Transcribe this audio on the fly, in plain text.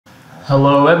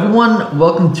Hello everyone,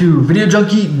 welcome to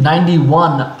VideoJunkie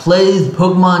 91 plays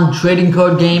Pokemon Trading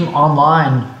Card Game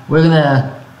online. We're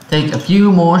gonna take a few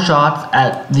more shots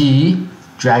at the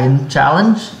Dragon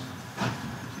Challenge.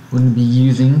 We're gonna be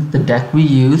using the deck we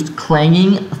used,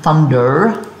 Clanging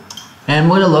Thunder, and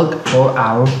we're gonna look for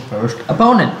our first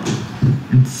opponent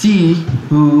and see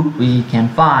who we can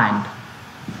find.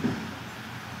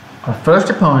 Our first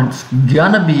opponent's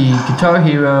gonna be Guitar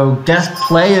Hero Guest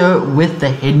Player with the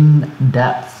Hidden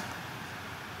Depth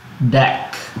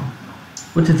deck,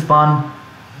 which is fun.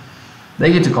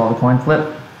 They get to call the coin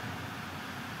flip.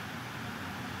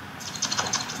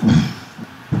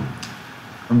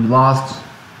 And we lost,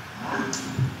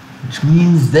 which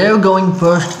means they're going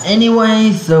first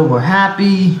anyway, so we're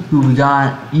happy. Who we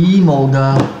got?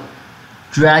 Emolga,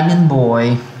 Dragon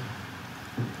Boy.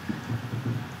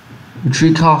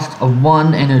 Retreat cost of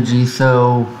 1 energy,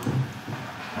 so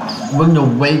we're gonna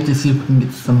wait to see if we can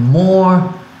get some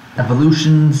more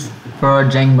evolutions for our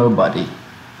Jangmo buddy.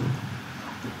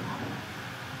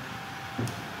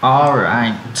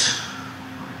 Alright.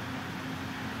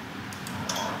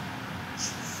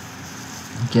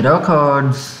 Get our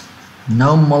cards.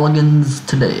 No mulligans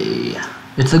today.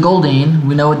 It's a Goldeen.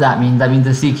 We know what that means. That means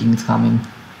the Seaking is coming.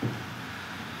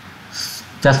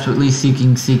 Desperately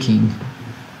seeking.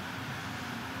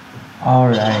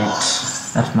 Alright,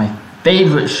 that's my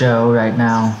favorite show right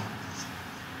now.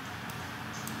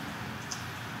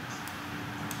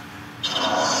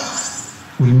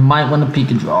 We might want to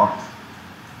peek a draw.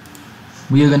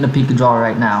 We are going to peek a draw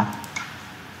right now.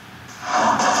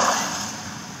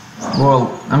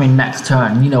 Well, I mean next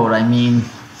turn, you know what I mean.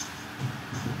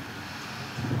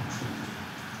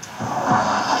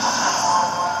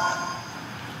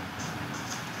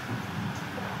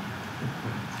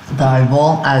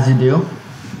 Dive-ball, as you do.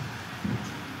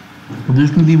 We're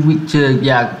just gonna be weak to,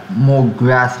 more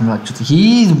grass and electricity.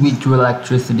 He's weak to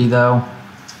electricity though.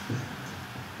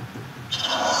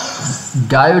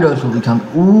 Gyarados will become,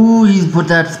 ooh, he's put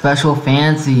that special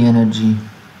fancy energy.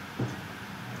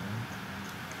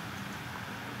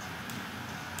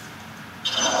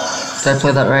 Did I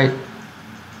play that right?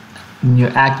 And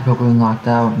your active Pokemon locked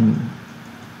out and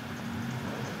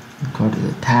the card is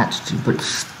attached to, but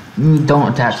don't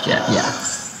attach yet,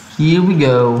 Here we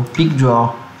go, peek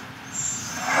draw.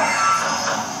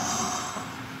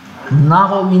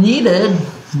 Not what we needed,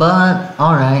 but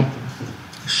alright.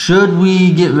 Should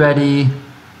we get ready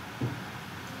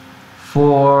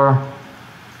for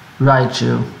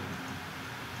Raichu?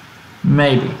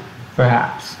 Maybe,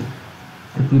 perhaps.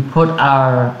 If we put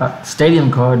our stadium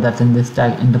card that's in this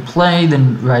deck into play,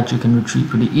 then Raichu can retreat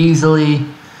pretty easily.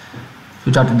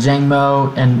 Switch out to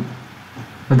Jangmo, and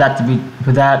for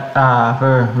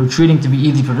retreating to be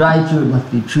easy for Raichu, it must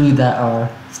be true that our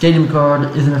stadium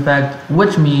card is in effect,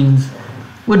 which means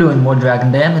we're doing more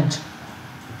dragon damage.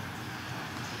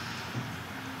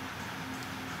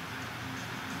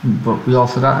 But we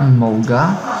also got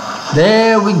Emolga.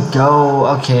 There we go.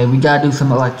 Okay, we gotta do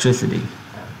some electricity.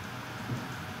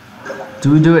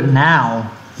 Do we do it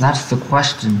now? That's the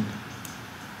question.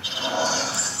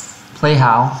 Play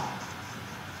how?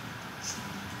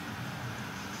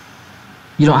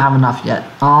 You don't have enough yet.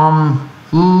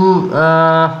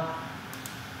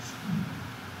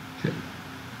 Shit.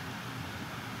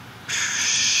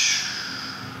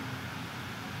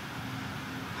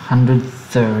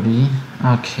 130.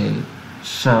 Okay,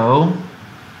 so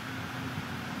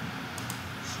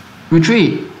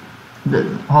retreat.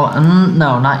 Hold on.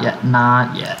 No, not yet.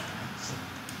 Not yet.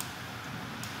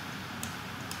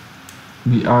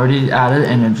 We already added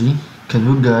energy because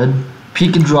we're good.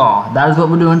 Peek and draw. That is what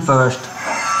we're doing first.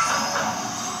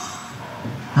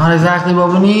 Not exactly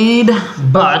what we need,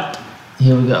 but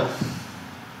here we go.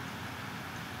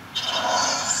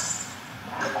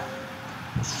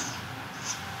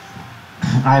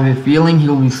 I have a feeling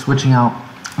he'll be switching out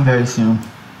very soon.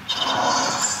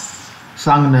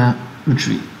 So I'm gonna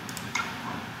retreat.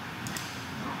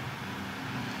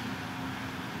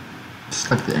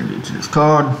 Select the energy to this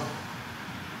card.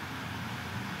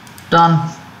 Done.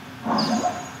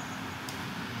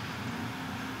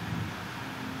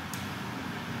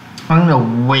 I'm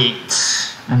gonna wait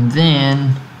and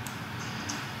then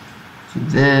do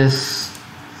this.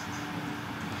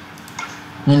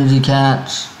 Energy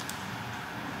catch.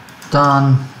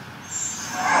 Done.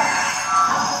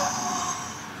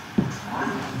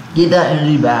 Get that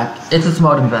energy back. It's a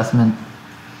smart investment.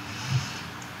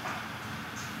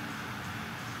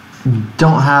 We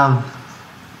don't have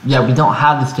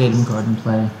the stadium card in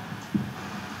play.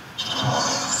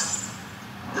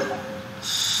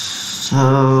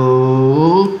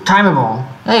 So, timer ball.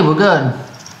 Hey, we're good.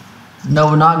 No,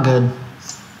 we're not good.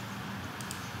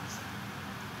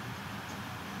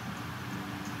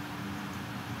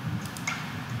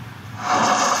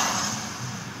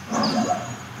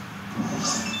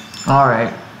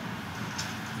 Alright.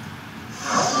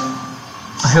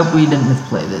 I hope we didn't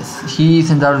misplay this. He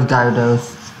sends out his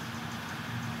Gyarados.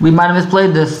 We might have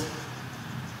misplayed this.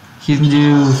 He's gonna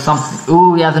do something.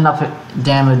 Ooh, he has enough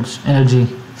damage, energy.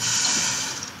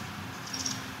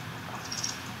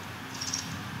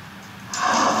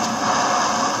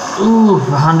 Ooh,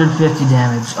 150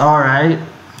 damage. Alright.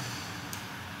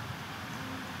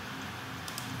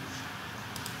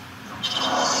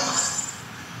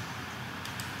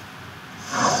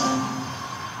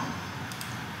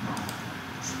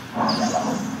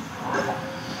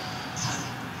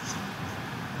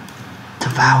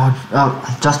 Devoured.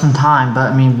 Oh, just in time,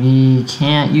 but I mean, we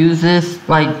can't use this.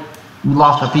 Like, we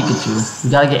lost our Pikachu. We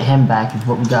gotta get him back, is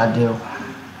what we gotta do.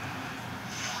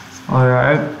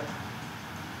 Alright.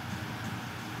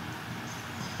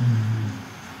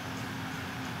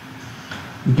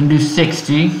 We can do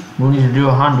 60. We'll need to do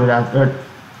 100 after.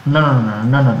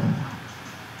 No.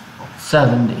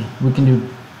 70. We can do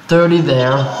 30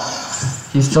 there.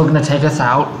 He's still gonna take us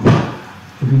out.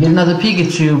 If we get another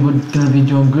Pikachu, we're gonna be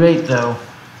doing great though.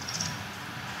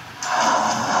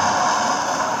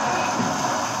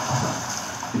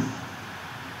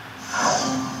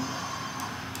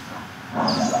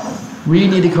 We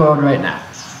need a card right now.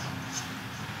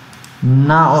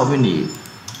 Not what we need.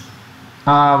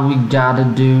 We gotta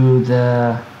do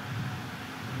the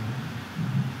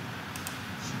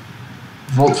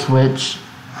Volt Switch.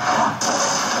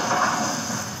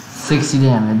 60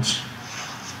 damage.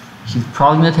 He's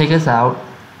probably gonna take us out.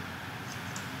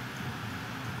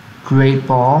 Great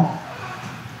Ball.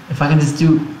 If I can just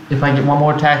do, if I get one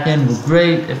more attack in, we're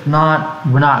great. If not,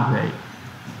 we're not great.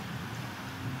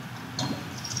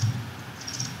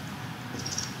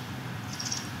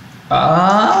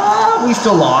 We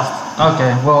still lost.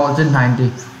 Okay, well, it did 90.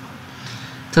 It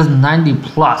says 90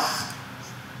 plus.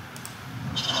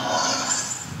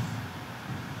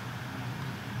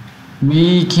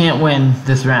 We can't win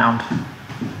this round.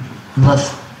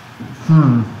 Unless,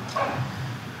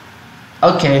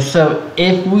 Okay, so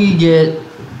if we get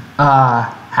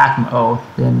hakamo-o,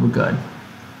 then we're good.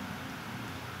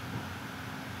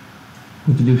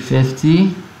 We can do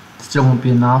 50. Still won't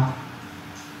be enough.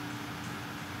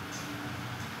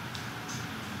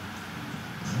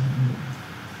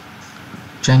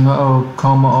 Jangmo-o,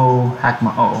 kommo-o,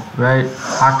 hakamo-o, right?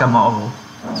 Hakamo-o.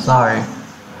 Sorry.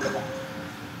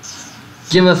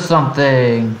 Give us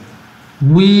something.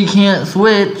 We can't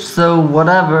switch, so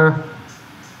whatever.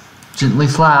 Gently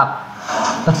slap.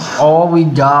 That's all we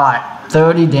got.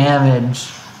 30 damage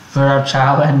for our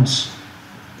challenge.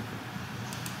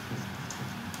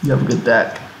 You have a good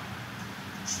deck.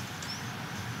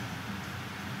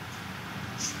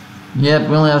 Yep,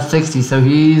 we only have 60, so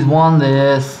he's won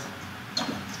this.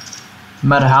 No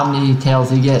matter how many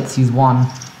tails he gets, he's won.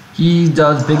 He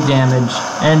does big damage,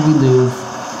 and we lose.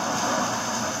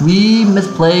 We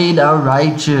misplayed our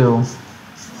Raichu.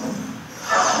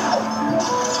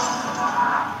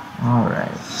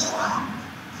 Alright.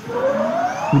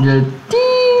 We did a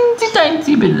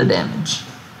teensy bit of damage.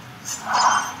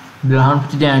 We did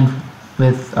 150 damage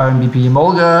with our MVP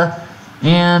Emolga,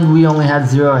 and we only had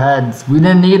 0 heads. We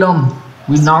didn't need them.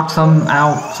 We knocked some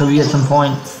out, so we get some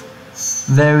points.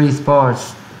 Very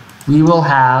sparse. We will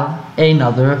have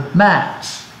another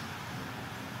match.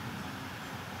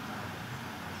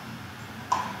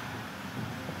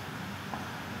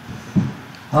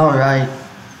 Alright.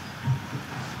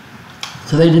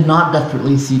 So they did not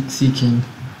desperately seek Seaking.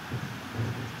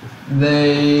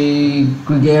 They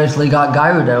gregariously got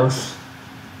Gyarados.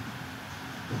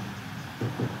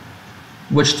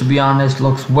 Which, to be honest,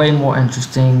 looks way more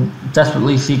interesting.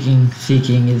 Desperately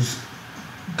Seaking is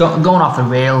going off the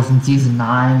rails in Season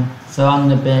 9. So I'm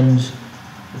going to binge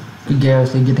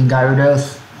gregariously getting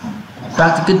Gyarados.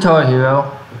 Back to Guitar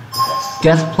Hero.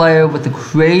 Guest player with a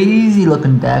crazy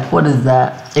looking deck. What is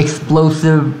that?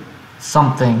 Explosive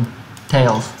something.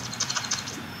 Tails.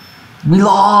 We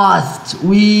lost!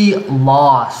 We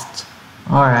lost.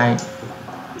 Alright.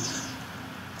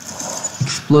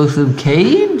 Explosive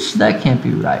Cage? That can't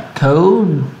be right.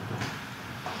 Code?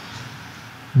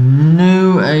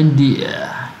 No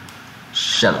idea.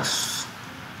 Shut us.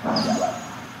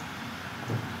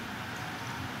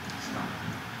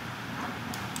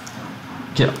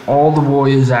 Get all the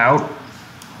warriors out.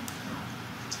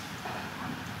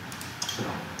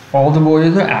 All the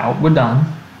warriors are out. We're done.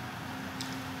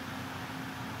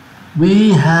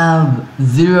 We have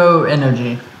 0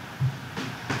 energy.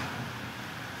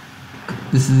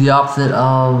 This is the opposite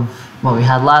of what we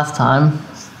had last time.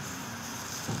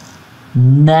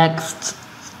 Next.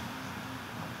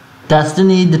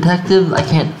 Destiny Detective? I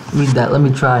can't read that. Let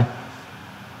me try.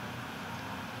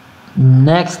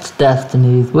 Next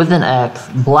Destinies with an X,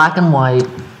 black and white.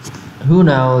 Who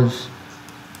knows?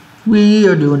 We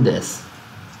are doing this.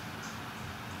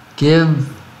 Give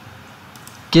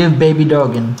baby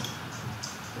Dogan.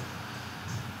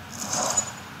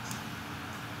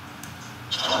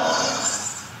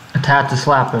 Attack the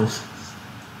slappers.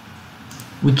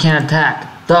 We can't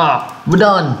attack. Duh. We're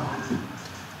done.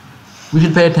 We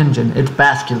should pay attention. It's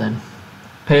Basculin.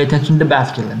 Pay attention to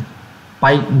Basculin.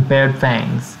 Bite and bared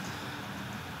fangs.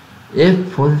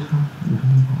 If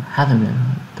hasn't been,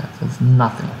 that does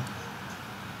nothing.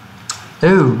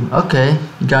 Ooh, okay.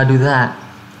 You gotta do that.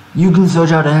 You can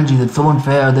search out energy. That's so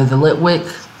unfair. There's a Litwick.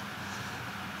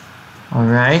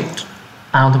 Alright.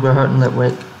 I don't think we're hurting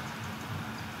Litwick.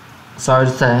 Sorry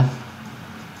to say.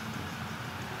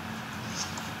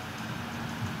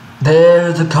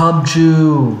 There's a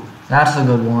Cubchoo. That's a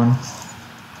good one.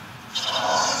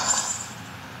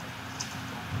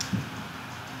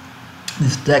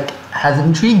 This deck has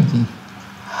intrigued me.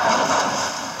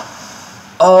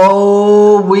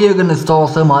 Oh, we are gonna stall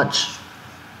so much.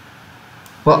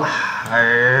 Well,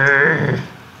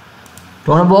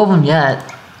 don't evolve him yet.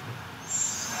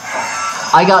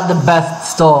 I got the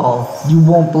best stall. You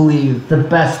won't believe the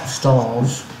best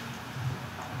stalls.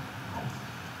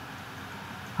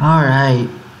 Alright.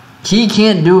 He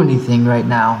can't do anything right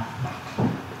now.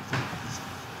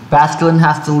 Basculin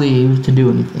has to leave to do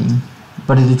anything.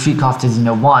 But his retreat cost is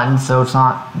 1, so it's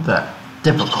not that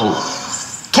difficult.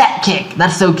 Cat kick!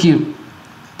 That's so cute.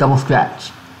 Double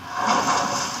scratch.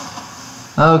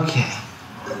 Okay.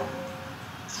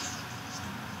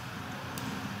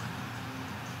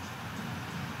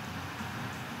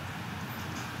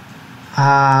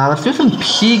 Let's do some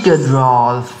Pika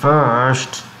draws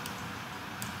first.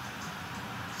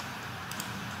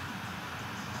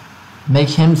 Make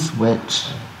him switch.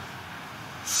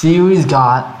 See what he's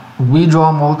got. We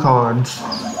draw more cards.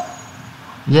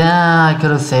 Yeah, I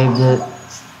could have saved it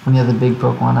when you have the big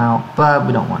Pokemon out, but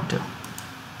we don't want to.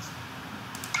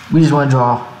 We just want to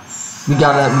draw. We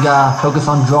gotta focus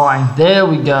on drawing. There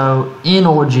we go. In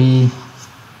Orgy.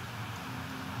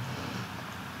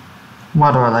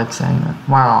 Why do I like saying that?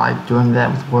 Why do I like doing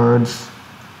that with words?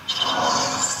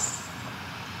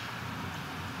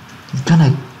 He's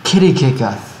gonna kitty kick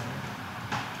us.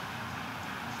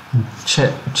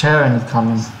 Charon is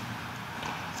coming.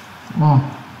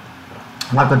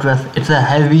 Like a dress. It's a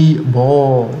heavy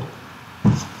ball.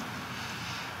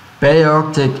 Bay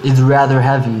Arctic is rather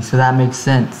heavy, so that makes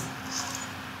sense.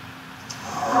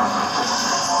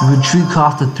 Retreat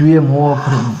cost of 3 or more.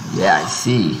 Yeah, I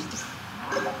see.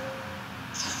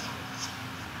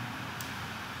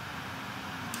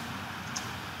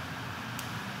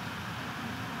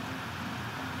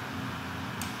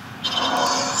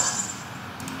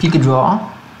 Pika draw.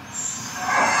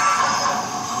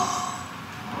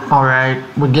 Alright,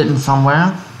 we're getting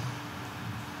somewhere.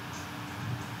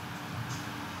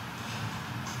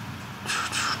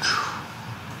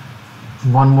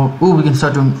 One more. Ooh, we can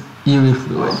start doing Eerie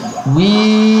Fluid.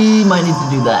 We might need to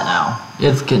do that now.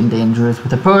 It's getting dangerous.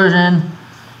 With a Persian,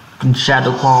 you can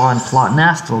Shadow Claw and plot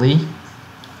nastily.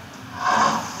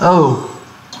 Oh.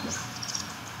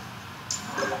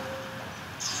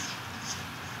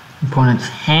 Opponent's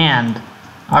hand.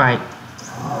 Alright.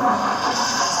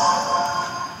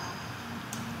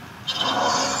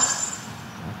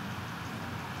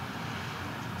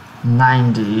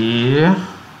 $90.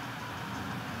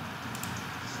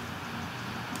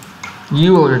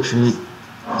 You will retreat.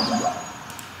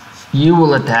 You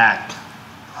will attack.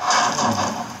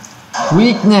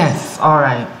 Weakness.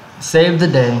 Alright. Save the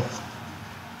day.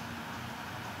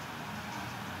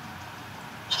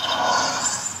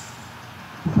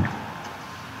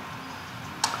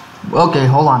 Okay,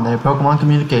 hold on there. Pokemon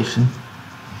communication.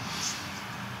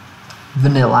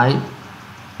 Vanillite.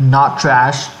 Not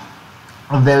trash.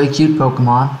 A very cute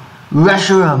Pokemon.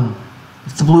 Reshiram.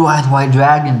 It's the blue-eyed white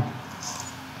dragon.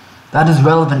 That is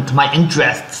relevant to my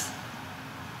interests.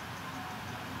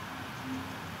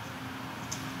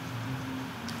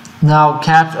 Now,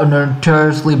 cats are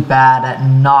notoriously bad at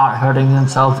not hurting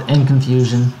themselves in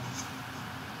confusion.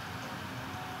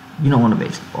 You don't want a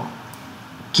baseball.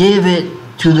 Give it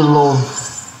to the little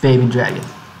baby dragon.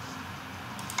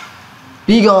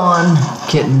 Be gone,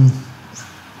 kitten.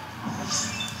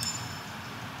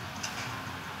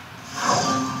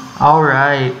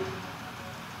 Alright.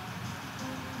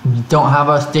 We don't have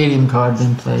our stadium cards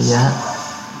in play yet.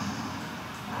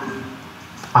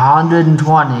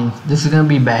 120. This is gonna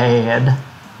be bad.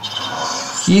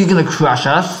 He's gonna crush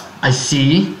us. I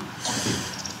see.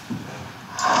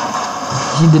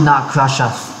 He did not crush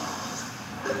us.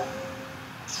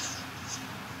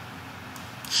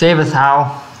 Save us, Hal.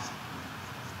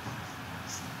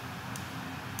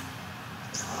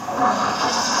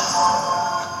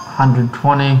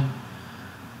 120.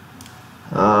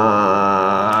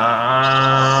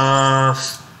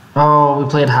 Oh, we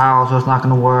played Hal, so it's not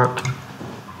gonna work.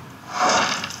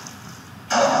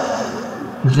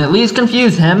 We can at least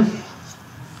confuse him.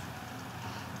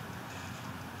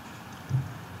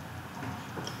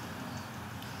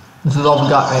 This is all we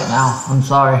got right now. I'm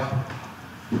sorry.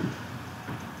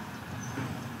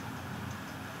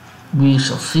 We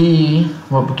shall see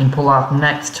what we can pull off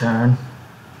next turn.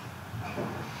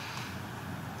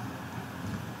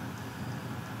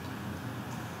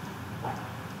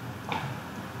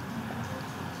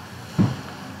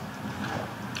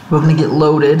 We're gonna get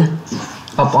loaded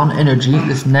up on energy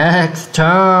this next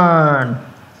turn.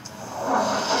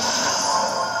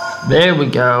 There we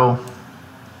go.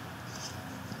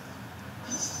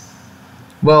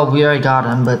 Well, we already got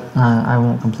him, but I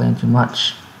won't complain too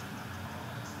much.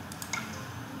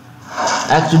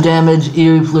 Extra damage,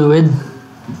 eerie fluid.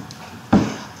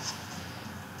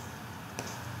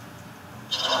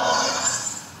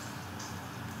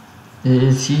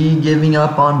 Is he giving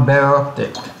up on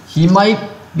Baroctic? He might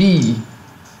be.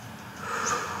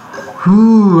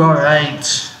 Whew, alright.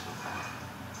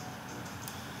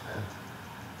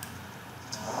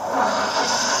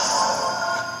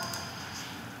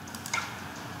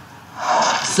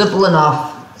 Simple enough.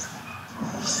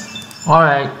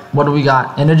 Alright, what do we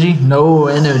got? Energy? No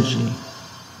energy.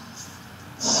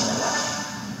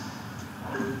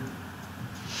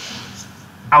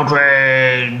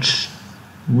 Outrage!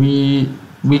 We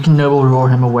can noble roar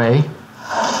him away.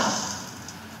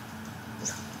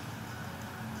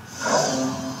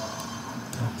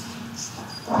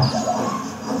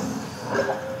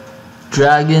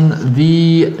 Dragon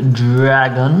v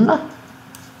Dragon.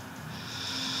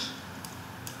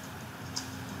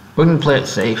 We're gonna play it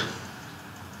safe.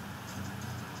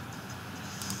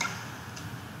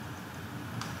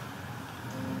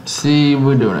 See,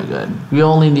 we're doing it good. We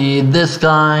only need this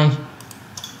guy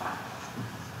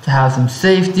to have some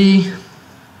safety.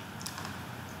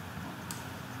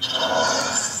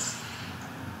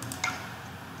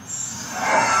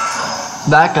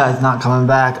 That guy's not coming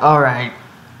back. Alright.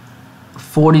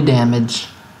 40 damage.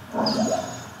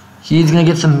 He's gonna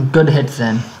get some good hits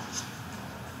in.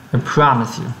 I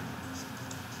promise you.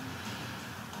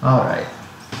 Alright.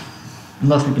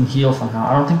 Unless we can heal somehow.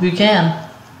 I don't think we can.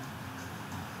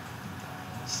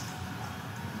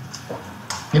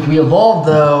 If we evolve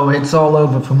though, it's all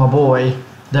over for my boy,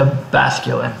 the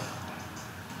Basculin.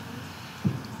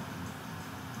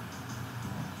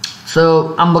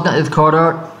 So, I'm looking at his card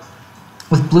art.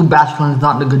 This blue Basculin is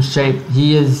not in a good shape.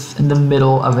 He is in the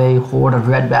middle of a horde of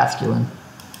red Basculin.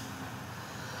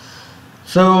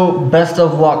 So, best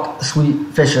of luck,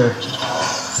 sweet Fisher.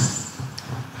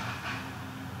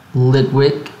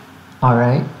 Litwick.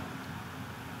 Alright.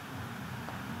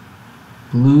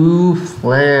 Blue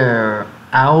Flare.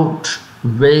 Outrage.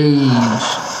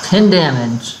 10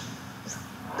 damage.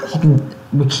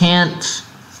 We can't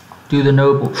do the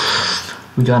noble.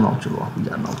 We got an Ultra Ball. We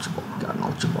got an Ultra Ball. We got an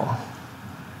Ultra Ball.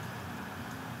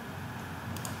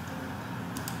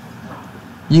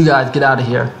 You guys get out of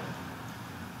here.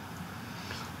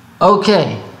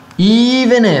 Okay.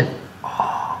 Even if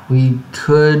we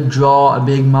could draw a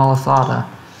big Malasada.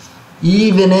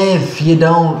 Even if you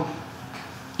don't.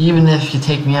 Even if you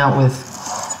take me out with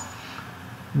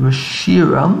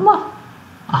Reshiram,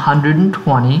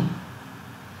 120.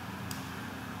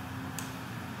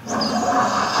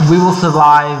 We will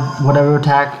survive whatever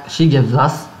attack she gives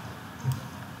us.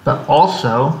 But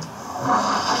also,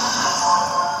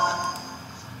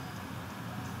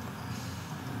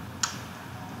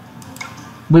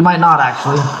 we might not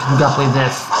actually. We gotta play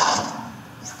this.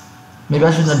 Maybe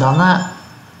I shouldn't have done that.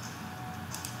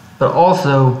 But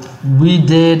also, we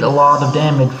did a lot of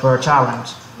damage for our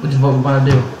challenge, which is what we're gonna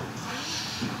do.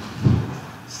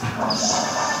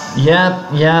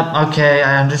 Yep, okay,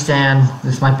 I understand.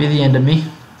 This might be the end of me.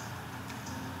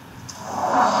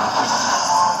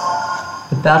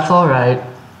 But that's alright.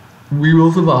 We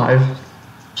will survive.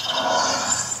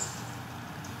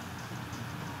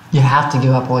 You have to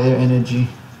give up all your energy.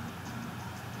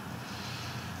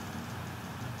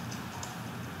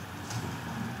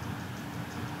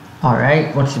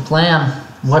 Alright, what's your plan?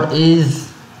 What is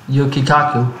your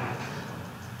Kikaku?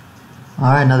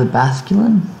 Alright, another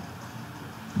Basculin?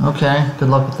 Okay, good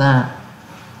luck with that.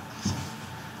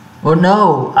 Or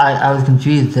no, I was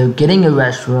confused. They're getting a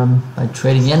Reshiram by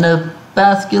trading in a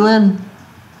Basculin?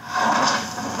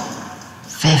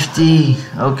 50,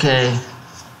 okay.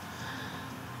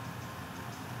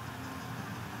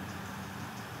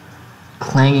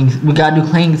 Clanging, we gotta do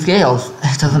clanging scales.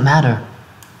 It doesn't matter.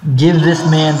 Give this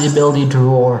man the ability to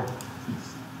roar.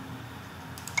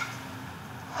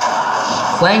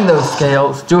 Clang those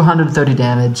scales, do 130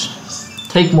 damage.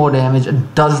 Take more damage,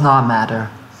 it does not matter.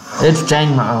 It's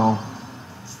jangmo-o.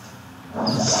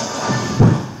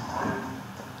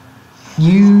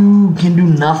 You can do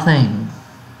nothing.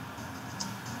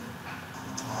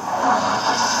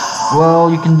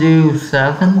 Well, you can do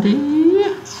 70.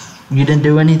 You didn't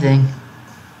do anything.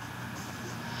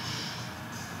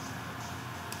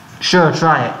 Sure,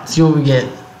 try it. See what we get.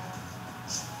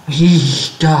 He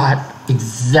got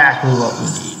exactly what we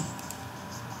need.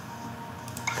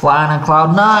 Flying on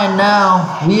cloud 9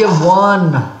 now. We have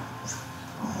won.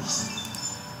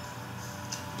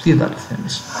 Please let us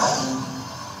finish.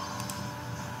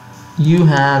 You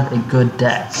have a good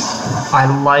deck. I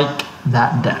like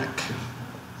that deck.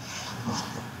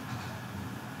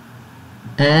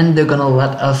 And they're gonna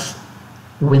let us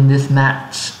win this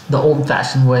match the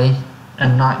old-fashioned way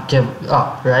and not give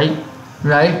up, right?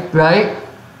 Right?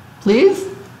 Please?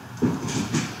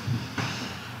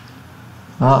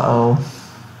 Uh-oh.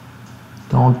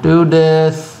 Don't do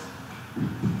this.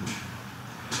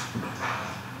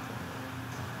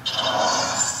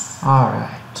 Alright.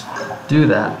 Do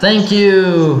that. Thank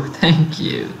you! Thank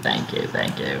you.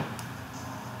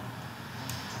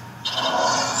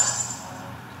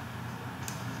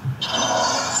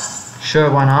 Sure,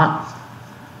 why not?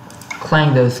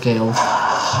 Clang those scales.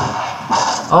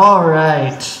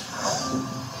 Alright.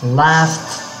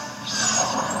 Last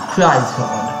prize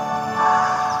card.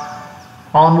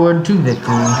 Onward to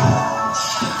victory.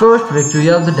 First victory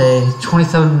of the day.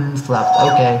 27 minutes left.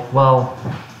 Okay, well.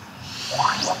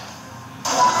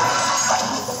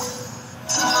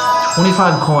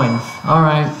 25 coins.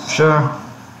 Alright, sure.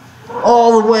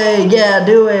 All the way! Yeah,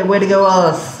 do it! Way to go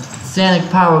us! Sanic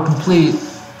power complete.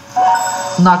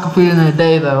 Not completed in a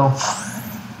day though.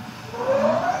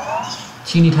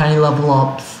 Teeny tiny level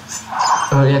ups.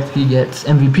 Or XP gets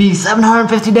MVP.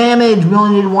 750 damage! We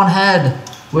only need one head.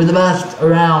 We're the best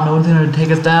around. No one's gonna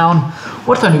take us down.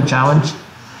 What's our new challenge?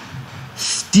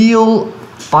 Steel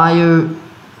Fire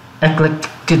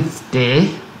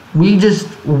Electricity. We just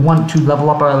want to level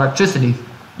up our electricity.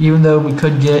 Even though we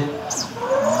could get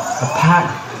a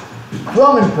pack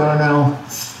from Inferno.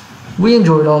 We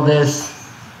enjoyed all this.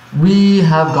 We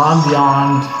have gone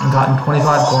beyond and gotten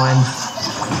 25 coins.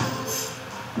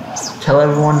 Tell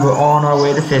everyone we're on our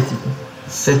way to 50.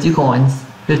 50 coins.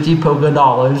 50 Poké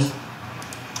dollars.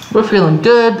 We're feeling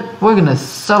good. We're gonna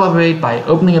celebrate by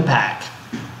opening a pack.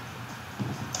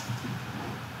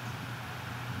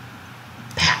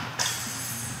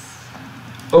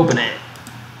 Open it.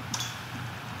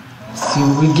 See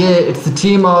what we get. It's the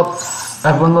team up.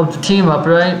 Everyone loves the team up,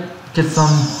 right? Get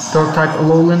some dark type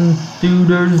Alolan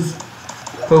Duders,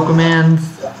 Pokemans.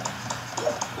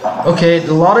 Okay,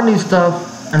 a lot of new stuff.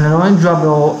 An annoying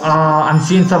Drubble. I'm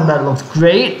seeing something that looks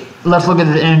great. Let's look at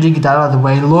the energy, get that out of the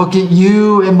way. Look at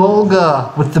you,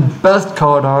 Emolga, with the best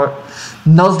card art.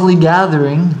 Nuzzly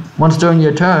Gathering. Once during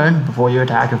your turn, before your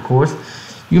attack, of course,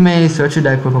 you may search your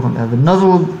deck for Pokemon that have a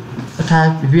Nuzzle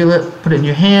attack, reveal it, put it in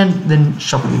your hand, then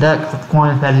shuffle your deck, flip the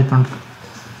coin,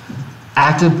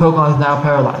 active Pokemon is now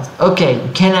paralyzed. Okay,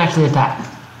 you can't actually attack.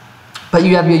 But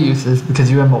you have your uses because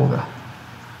you're Emolga.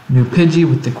 New Pidgey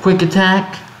with the quick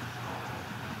attack.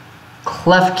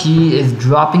 Klefki is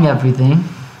dropping everything.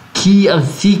 Key of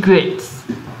Secrets.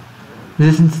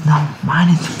 Resistance is now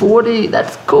minus 40.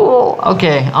 That's cool.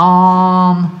 Okay,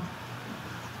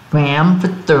 Ram for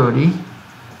 30.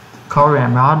 Call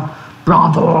Ramrod.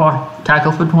 Bronzor.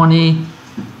 Tackle for 20.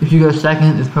 If you go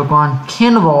second, this Pokemon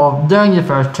can evolve during your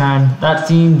first turn. That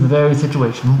seems very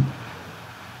situational.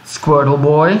 Squirtle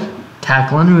Boy.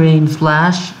 Tackle and Rain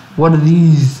Splash. What are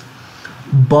these?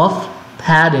 Buff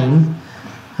padding.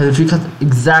 Has a tree cut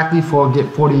exactly for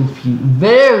get 40 HP.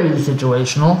 Very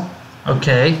situational.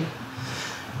 Okay.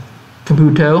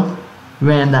 Kabuto.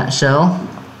 Ran that shell.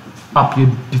 Up your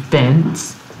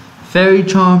defense. Fairy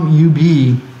Charm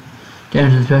UB.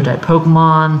 Damages the type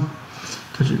Pokemon.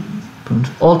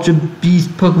 Ultra Beast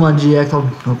Pokemon GX.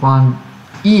 Ultra Pokemon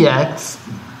EX.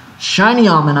 Shiny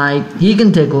Ammonite. He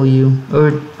can tickle you.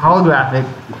 Or holographic.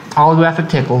 Holographic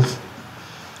tickles.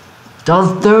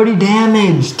 Does 30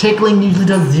 damage. Tickling usually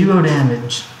does 0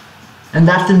 damage. And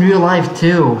that's in real life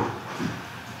too.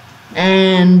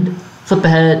 And flip the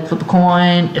head, flip the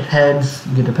coin. If heads,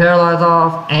 you get the paralyze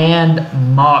off. And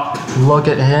Muck. Look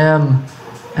at him.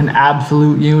 An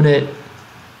absolute unit.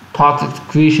 Toxic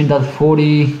Secretion does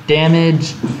 40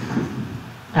 damage.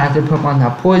 After Pokemon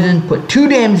have poison, put 2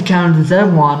 damage counters instead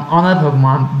of 1 on that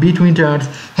Pokemon between turns.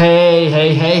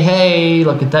 Hey,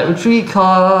 look at that retreat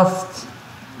cost.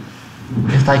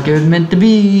 Just like it was meant to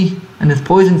be. And this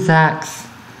poison sacks.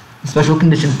 Special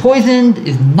condition: poisoned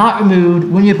is not removed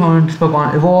when your opponent's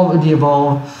Pokemon evolve or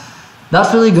de-evolve.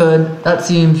 That's really good. That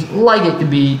seems like it could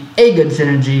be a good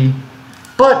synergy.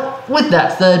 But with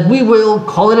that said, we will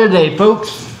call it a day,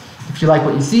 folks. If you like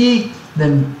what you see,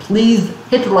 then please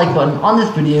hit the like button on this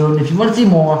video, and if you want to see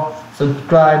more,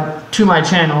 subscribe to my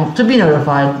channel to be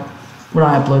notified when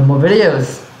I upload more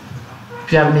videos.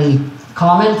 If you have any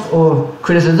comments or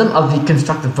criticism of the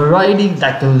constructive variety,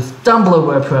 that goes down below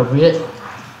where appropriate.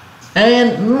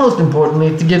 And most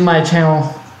importantly, to give my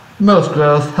channel most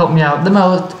growth, help me out the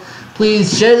most,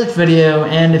 please share this video,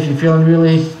 and if you're feeling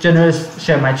really generous,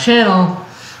 share my channel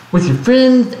with your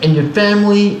friends and your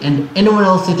family and anyone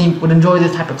else you think would enjoy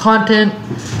this type of content.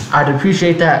 I'd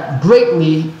appreciate that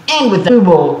greatly. And with that, we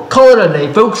will call it a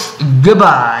day, folks.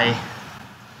 Goodbye.